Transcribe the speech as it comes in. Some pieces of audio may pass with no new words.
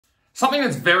Something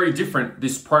that's very different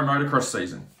this pro motocross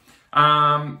season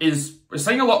is we're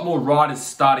seeing a lot more riders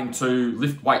starting to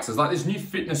lift weights. There's like this new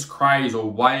fitness craze or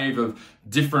wave of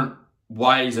different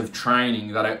ways of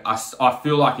training that I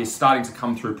feel like is starting to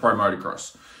come through pro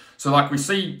motocross. So like we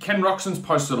see Ken Roczen's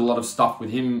posted a lot of stuff with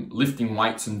him lifting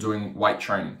weights and doing weight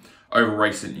training over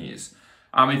recent years.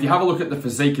 If you have a look at the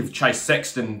physique of Chase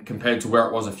Sexton compared to where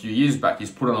it was a few years back,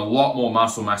 he's put on a lot more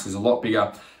muscle mass, he's a lot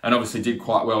bigger, and obviously did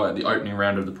quite well at the opening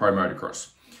round of the pro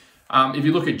motocross. If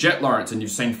you look at Jett Lawrence and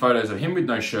you've seen photos of him with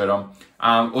no shirt on,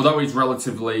 although he's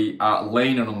relatively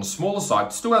lean and on the smaller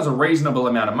side, still has a reasonable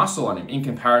amount of muscle on him in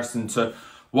comparison to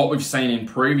what we've seen in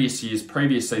previous years,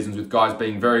 previous seasons with guys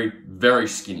being very, very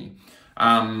skinny.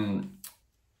 And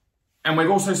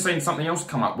we've also seen something else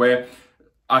come up where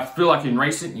I feel like in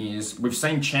recent years, we've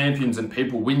seen champions and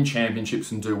people win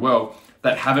championships and do well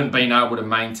that haven't been able to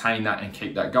maintain that and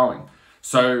keep that going.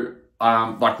 So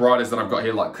like riders that I've got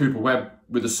here, like Cooper Webb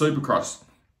with the Supercross,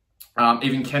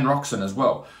 even Ken Roczen as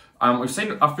well. I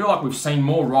feel like we've seen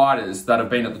more riders that have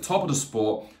been at the top of the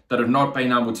sport that have not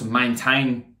been able to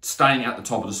maintain staying at the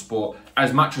top of the sport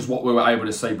as much as what we were able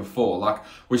to see before. Like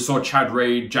we saw Chad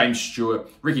Reed, James Stewart,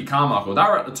 Ricky Carmichael, they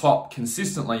were at the top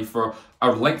consistently for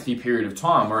a lengthy period of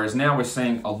time, whereas now we're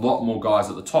seeing a lot more guys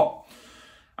at the top.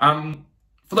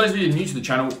 For those of you new to the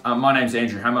channel, my name's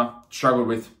Andrew Hammer, struggled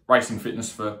with racing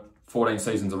fitness for 14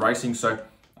 seasons of racing, so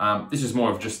this is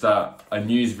more of just a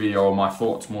news video or my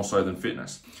thoughts more so than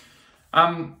fitness.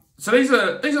 So these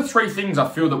are three things I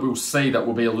feel that we'll see that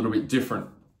will be a little bit different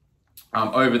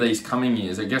over these coming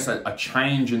years. I guess a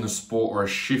change in the sport or a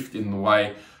shift in the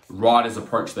way riders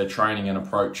approach their training and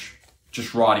approach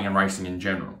just riding and racing in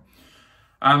general.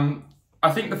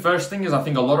 I think the first thing is I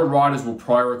think a lot of riders will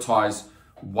prioritize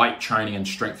weight training and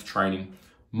strength training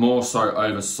more so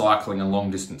over cycling and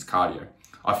long distance cardio.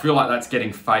 I feel like that's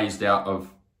getting phased out of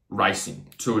racing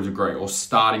to a degree, or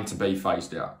starting to be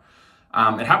phased out.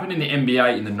 It happened in the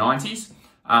NBA in the 90s.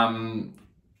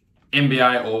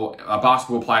 NBA or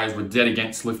basketball players were dead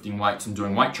against lifting weights and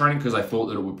doing weight training because they thought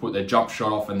that it would put their jump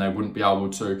shot off and they wouldn't be able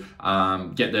to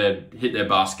hit their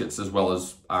baskets as well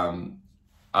as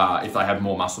if they had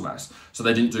more muscle mass. So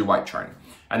they didn't do weight training.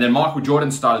 And then Michael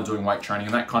Jordan started doing weight training,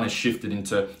 and that kind of shifted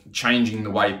into changing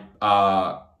the way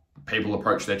people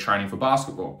approach their training for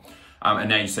basketball. And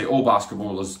now you see all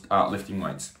basketballers lifting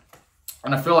weights.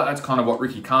 And I feel like that's kind of what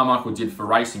Ricky Carmichael did for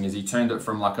racing, is he turned it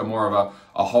from like a more of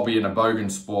a hobby and a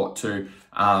bogan sport to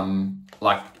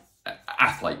like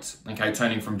athletes, okay?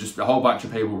 Turning from just a whole bunch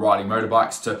of people riding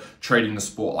motorbikes to treating the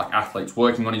sport like athletes,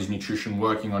 working on his nutrition,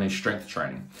 working on his strength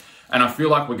training. And I feel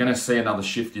like we're gonna see another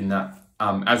shift in that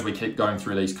as we keep going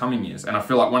through these coming years. And I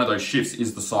feel like one of those shifts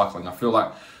is the cycling. I feel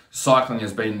like cycling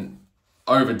has been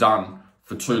overdone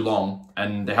for too long,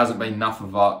 and there hasn't been enough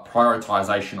of a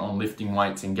prioritization on lifting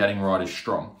weights and getting riders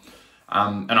strong.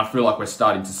 And I feel like we're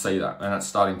starting to see that, and it's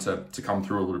starting to come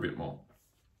through a little bit more.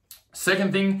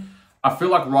 Second thing, I feel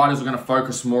like riders are going to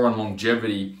focus more on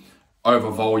longevity over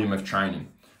volume of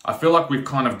training. I feel like we've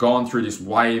kind of gone through this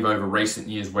wave over recent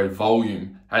years where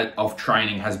volume of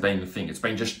training has been the thing. It's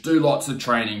been just do lots of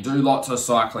training, do lots of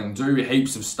cycling, do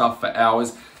heaps of stuff for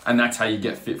hours, and that's how you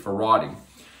get fit for riding.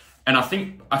 And I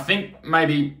think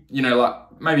maybe, you know,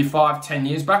 like maybe 5-10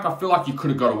 years back, I feel like you could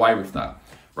have got away with that,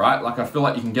 right? Like I feel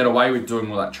like you can get away with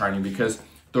doing all that training because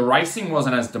the racing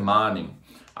wasn't as demanding.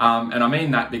 And I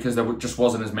mean that because there just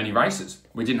wasn't as many races.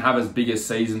 We didn't have as big as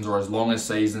seasons or as long as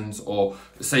seasons, or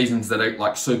seasons that are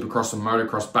like Supercross and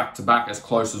Motocross back to back as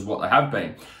close as what they have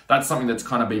been. That's something that's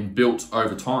kind of been built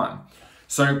over time.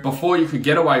 So before you could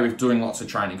get away with doing lots of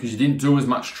training because you didn't do as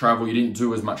much travel, you didn't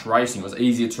do as much racing, it was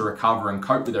easier to recover and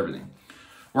cope with everything.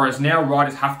 Whereas now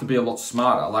riders have to be a lot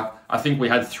smarter. Like I think we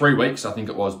had 3 weeks, I think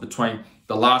it was, between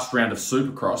the last round of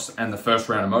Supercross and the first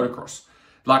round of Motocross.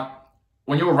 Like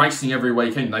when you're racing every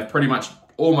weekend, they've pretty much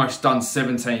almost done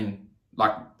 17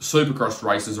 like Supercross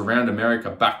races around America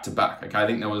back to back. Okay, I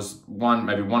think there was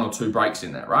maybe one or two breaks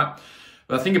in there, right?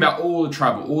 But I think about all the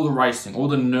travel, all the racing, all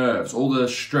the nerves, all the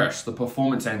stress, the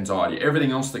performance anxiety,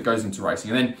 everything else that goes into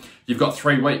racing. And then you've got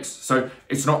 3 weeks. So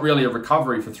it's not really a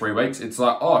recovery for 3 weeks. It's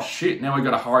like, oh shit, now we've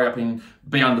got to hurry up and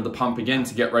be under the pump again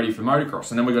to get ready for motocross.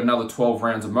 And then we've got another 12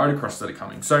 rounds of motocross that are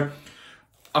coming. So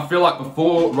I feel like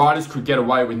before, riders could get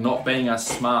away with not being as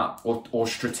smart or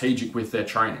strategic with their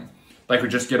training. They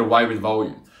could just get away with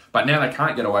volume. But now they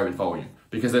can't get away with volume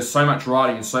because there's so much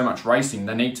riding and so much racing.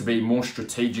 They need to be more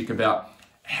strategic about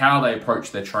how they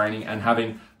approach their training and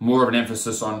having more of an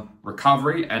emphasis on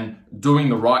recovery and doing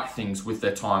the right things with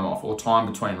their time off or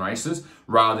time between races,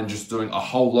 rather than just doing a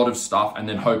whole lot of stuff and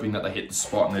then hoping that they hit the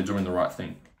spot and they're doing the right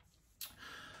thing.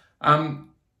 And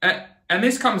And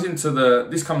this comes into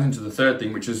the third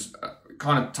thing, which is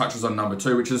kind of touches on number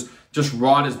 2, which is just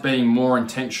riders being more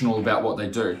intentional about what they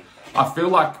do. I feel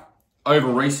like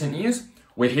over recent years,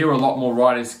 we hear a lot more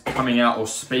riders coming out or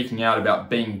speaking out about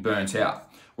being burnt out.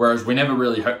 Whereas we never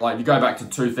really heard, like, you go back to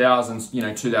 2000s,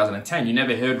 2010, you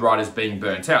never heard riders being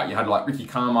burnt out. You had like Ricky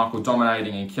Carmichael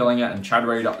dominating and killing it, and Chad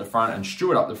Reed up the front and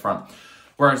Stewart up the front.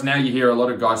 Whereas now you hear a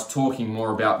lot of guys talking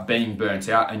more about being burnt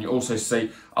out, and you also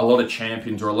see a lot of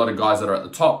champions or a lot of guys that are at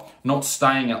the top not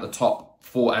staying at the top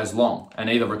for as long and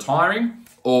either retiring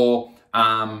or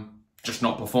just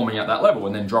not performing at that level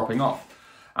and then dropping off.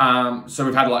 So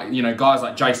we've had guys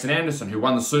like Jason Anderson, who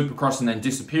won the Supercross and then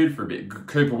disappeared for a bit.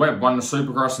 Cooper Webb won the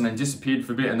Supercross and then disappeared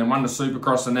for a bit, and then won the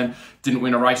Supercross and then didn't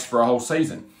win a race for a whole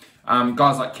season.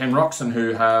 Guys like Ken Roczen,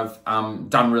 who have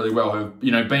done really well, who've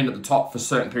been at the top for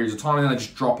certain periods of time, and then they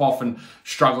just drop off and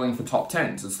struggling for top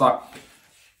 10s. It's like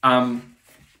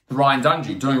Ryan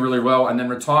Dungey doing really well and then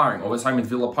retiring, or the same with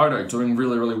Villapoto doing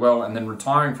really, really well and then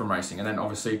retiring from racing, and then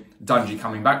obviously Dungey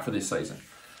coming back for this season.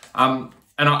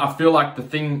 And I feel like a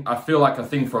thing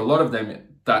for a lot of them,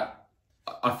 that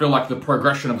I feel like the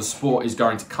progression of the sport is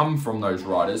going to come from those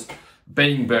riders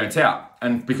being burnt out.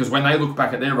 And because when they look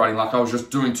back at their riding, like, I was just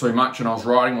doing too much and I was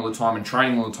riding all the time and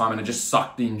training all the time, and it just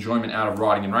sucked the enjoyment out of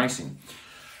riding and racing.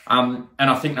 And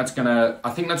I think that's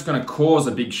gonna cause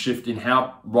a big shift in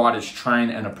how riders train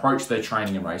and approach their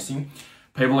training and racing.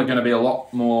 Riders are gonna be a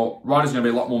lot more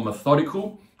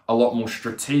methodical, a lot more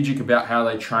strategic about how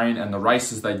they train and the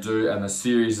races they do and the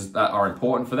series that are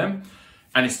important for them.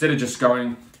 And instead of just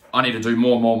going, I need to do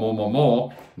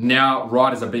more, now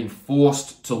riders are being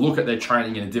forced to look at their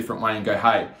training in a different way and go,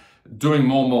 hey, doing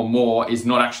more is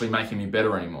not actually making me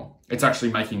better anymore. It's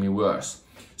actually making me worse.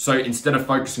 So instead of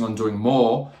focusing on doing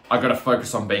more, I've got to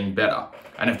focus on being better.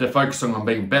 And if they're focusing on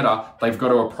being better, they've got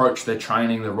to approach their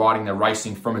training, their riding, their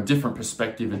racing from a different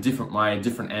perspective, a different way, a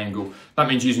different angle. That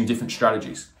means using different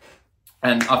strategies.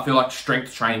 And I feel like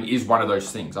strength training is one of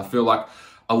those things. I feel like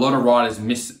a lot of riders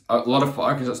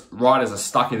riders are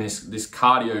stuck in this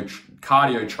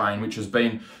cardio train, which has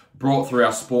been brought through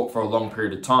our sport for a long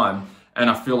period of time. And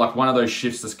I feel like one of those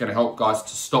shifts that's going to help guys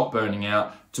to stop burning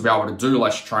out, to be able to do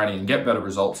less training and get better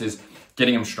results, is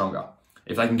getting them stronger.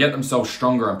 If they can get themselves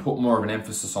stronger and put more of an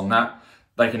emphasis on that,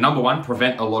 they can, number one,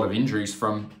 prevent a lot of injuries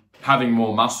from having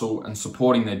more muscle and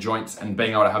supporting their joints and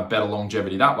being able to have better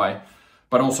longevity that way.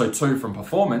 But also, two, from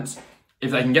performance,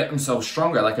 if they can get themselves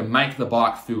stronger, they can make the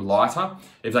bike feel lighter.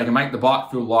 If they can make the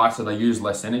bike feel lighter, they use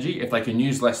less energy. If they can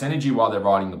use less energy while they're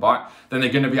riding the bike, then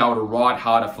they're going to be able to ride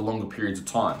harder for longer periods of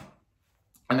time.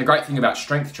 And the great thing about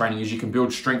strength training is you can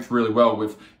build strength really well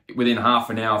within half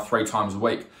an hour, 3 times a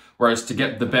week. Whereas to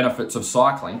get the benefits of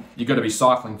cycling, you've got to be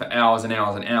cycling for hours and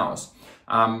hours and hours.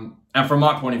 And from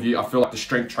my point of view, I feel like the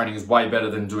strength training is way better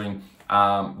than doing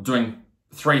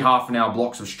 3 half-an-hour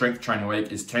blocks of strength training a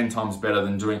week is 10 times better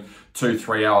than doing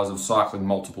 2-3 hours of cycling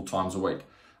multiple times a week,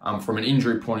 from an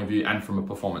injury point of view and from a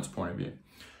performance point of view.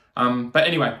 But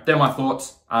anyway, they're my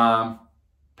thoughts.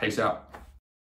 Peace out.